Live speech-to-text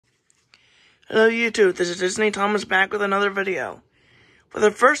Hello YouTube, this is Disney Thomas back with another video. For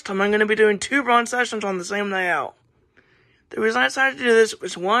the first time, I'm going to be doing 2 run sessions on the same layout. The reason I decided to do this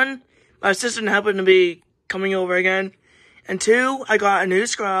was 1, my assistant happened to be coming over again, and 2, I got a new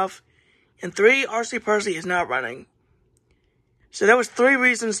scruff, and 3, RC Percy is not running. So that was 3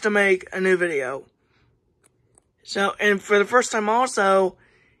 reasons to make a new video. So, and for the first time also,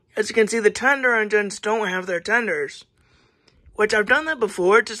 as you can see, the tender engines don't have their tenders. Which I've done that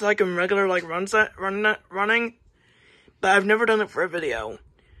before, just like in regular running, but I've never done it for a video.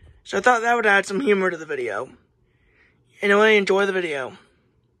 So I thought that would add some humor to the video. Anyway, enjoy the video.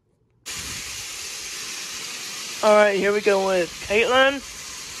 Alright, here we go with Caitlin,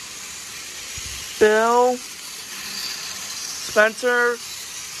 Bill, Spencer,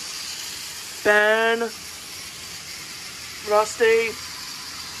 Ben, Rusty,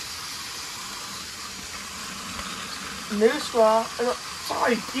 new straw,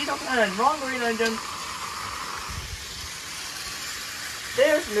 sorry, Peter Pan, wrong green engine.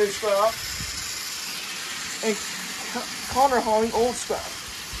 There's new straw. And Connor hauling old straw.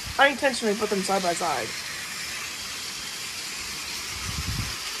 I intentionally put them side by side.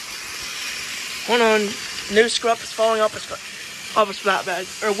 Hold on, new scruff is falling off his flatbed.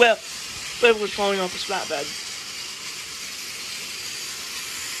 Or Whip was falling off his flatbed.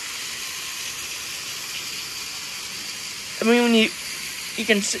 I mean, when you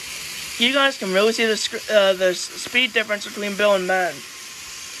can see, you guys can really see the speed difference between Bill and Ben.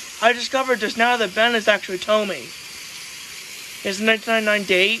 I discovered just now that Ben is actually Tommy. His 1999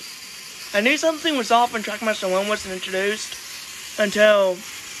 date. I knew something was off when TrackMaster 1 wasn't introduced until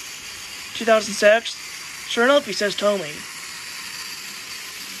 2006. Sure enough, he says Tommy.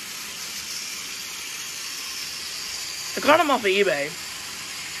 I got him off of eBay.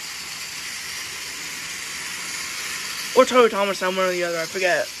 Or Toby Thomas, one or the other, I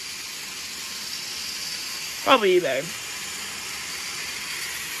forget. Probably eBay.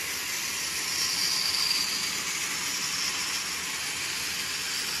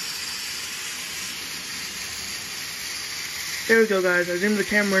 There we go, guys. I zoomed the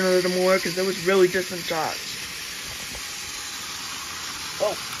camera in a little more because there was really distant shots.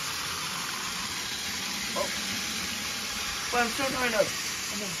 Oh. But I'm still trying to... I'm going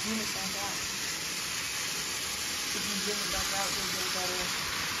to zoom it back out.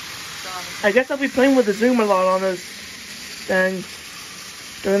 I guess I'll be playing with the zoom a lot on this thing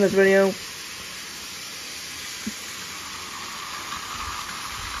during this video.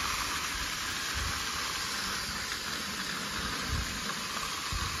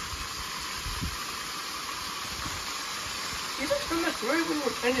 These are pretty much really when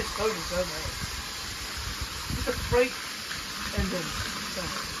we're painted code and so nice. It's a freight engine.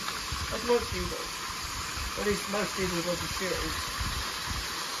 That's most diesel. At least most diesel will be series.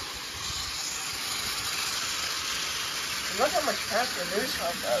 Look how much faster new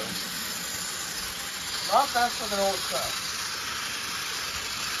stuff goes. A lot faster than old stuff.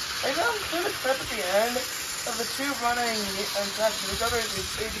 Maybe I'll include a clip at the end of the 2 running sessions. The other is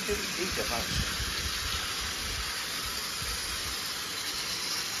a big difference.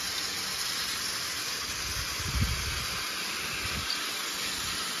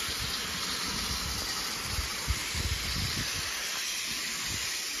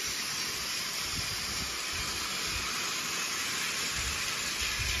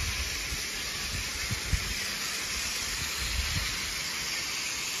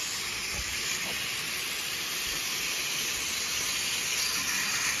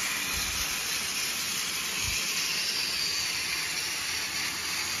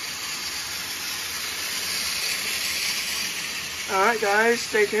 Alright guys,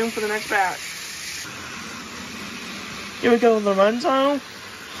 stay tuned for the next batch. Here we go, Lorenzo.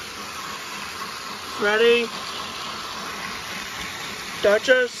 Ready.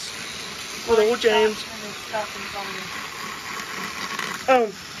 Duchess. With old James. Oh.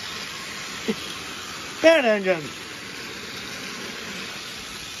 Bad engine.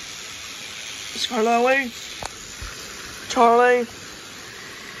 Scarlowy. Charlie.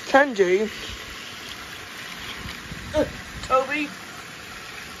 Kenji. Toby.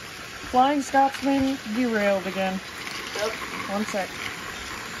 Flying Scotsman derailed again. Yep. 1 sec.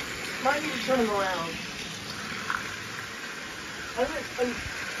 Might need to turn him around.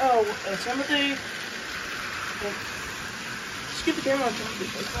 Timothy. Just keep the camera on Timothy.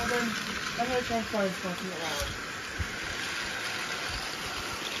 I'm going to try and find something around.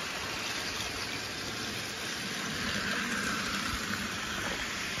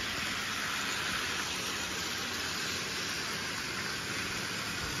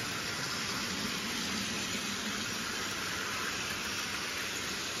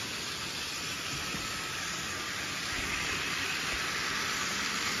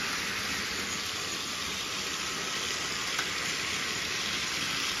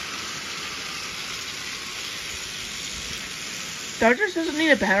 Dodgers doesn't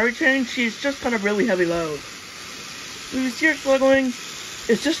need a battery change, she's just got a really heavy load. If you see her struggling,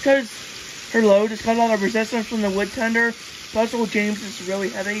 it's just because her load has got a lot of resistance from the wood tender. Puzzle James is really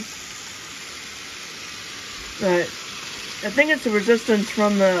heavy. But I think it's the resistance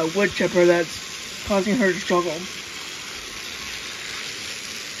from the wood chipper that's causing her to struggle.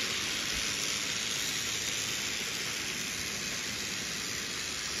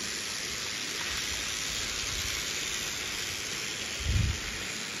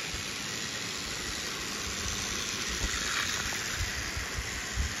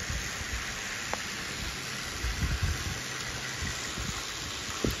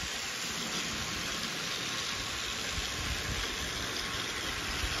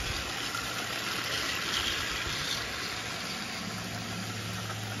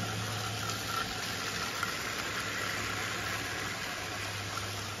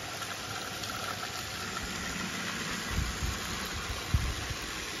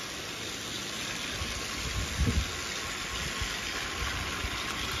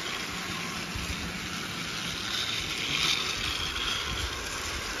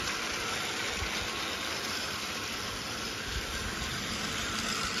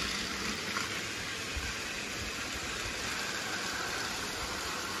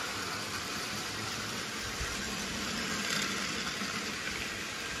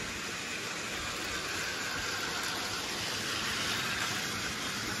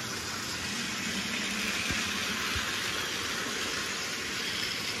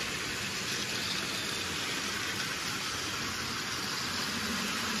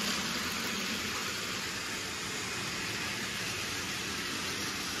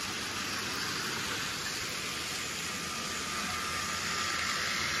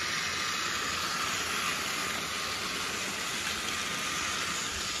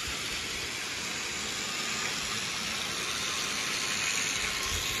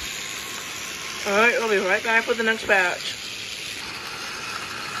 Alright, we'll be right back with the next batch.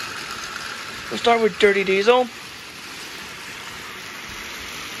 We'll start with Dirty Diesel.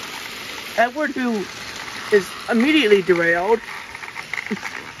 Edward, who is immediately derailed.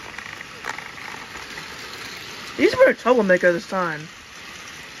 He's been a troublemaker this time.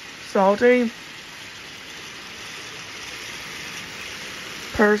 Salty.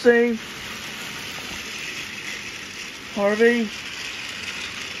 Percy. Harvey.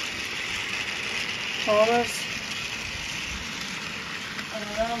 Thomas. And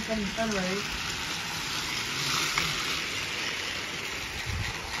around from Henry.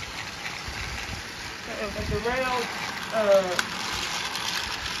 Derailed,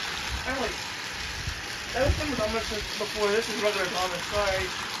 anyway, that was from Thomas before. This is regular Thomas, sorry.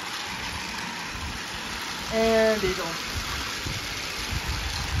 And Diesel.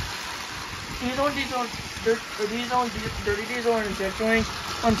 Dirty Diesel, and intentionally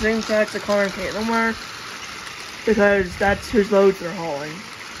on the same tracks that Connor and Caitlin were, because that's whose loads they're hauling.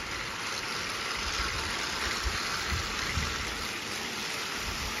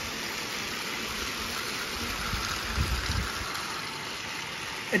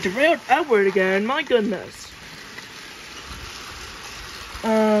 It derailed Edward again, my goodness.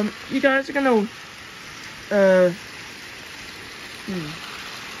 You guys are gonna, don't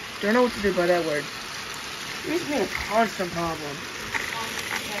know what to do about Edward. He's been a constant problem.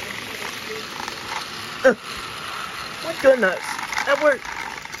 My goodness. Edward,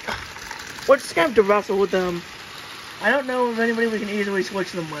 we're just gonna have to wrestle with them. I don't know of anybody we can easily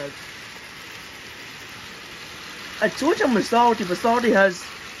switch them with. I'd switch them with Salty, but Salty has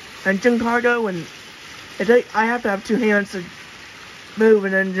engine cargo, and I have to have two hands to move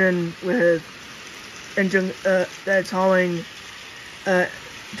an engine with engine that's hauling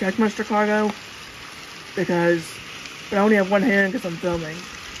TrackMaster cargo, because I only have one hand because I'm filming.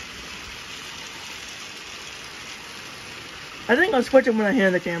 I think I'll switch it when I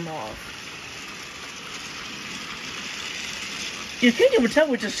hand the camera off. You can't even tell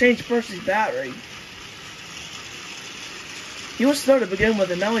we just changed Percy's battery. He was slow to begin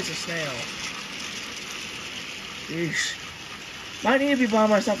with, and now he's a snail. Yeesh. Might need to be buying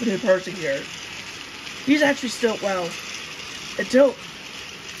myself a new Percy here. He's actually still, well,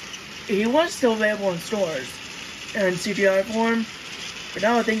 he was still available in stores in CGI form, but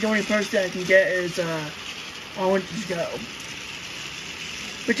now I think the only Percy I can get is on Winter's Go.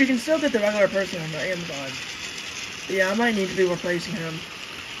 But you can still get the regular Percy on Amazon. But yeah, I might need to be replacing him.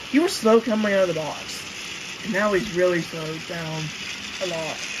 He was slow coming out of the box. And now he's really slowed down a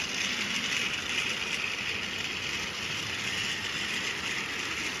lot.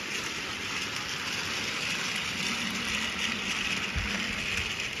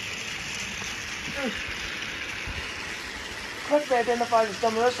 they identified as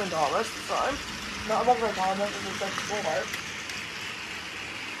Demolition Thomas this time. Not regular Thomas, this is such a full heart.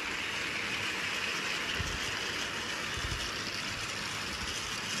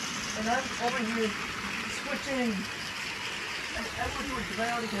 And I'm over here switching an Edward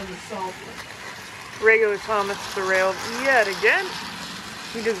derailed again with salty. Regular Thomas derailed yet again.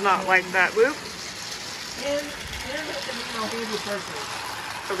 He does not like that move. And I'll hand you personally.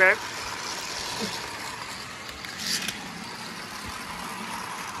 Okay.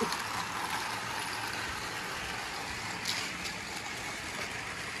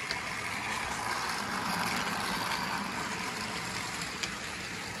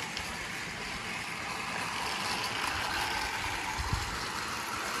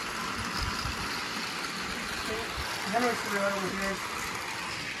 Henrik's derailed over here.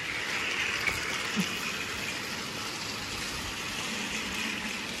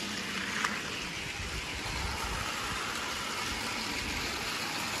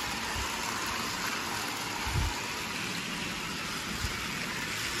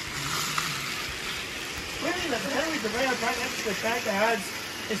 Really, the Henry derailed right next to the track that has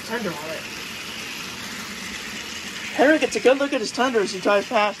his tender on it. Henry gets a good look at his tender as he drives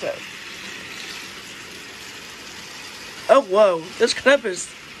past it. Oh, whoa. This clip is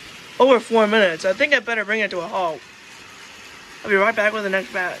over 4 minutes. I think I better bring it to a halt. I'll be right back with the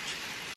next batch.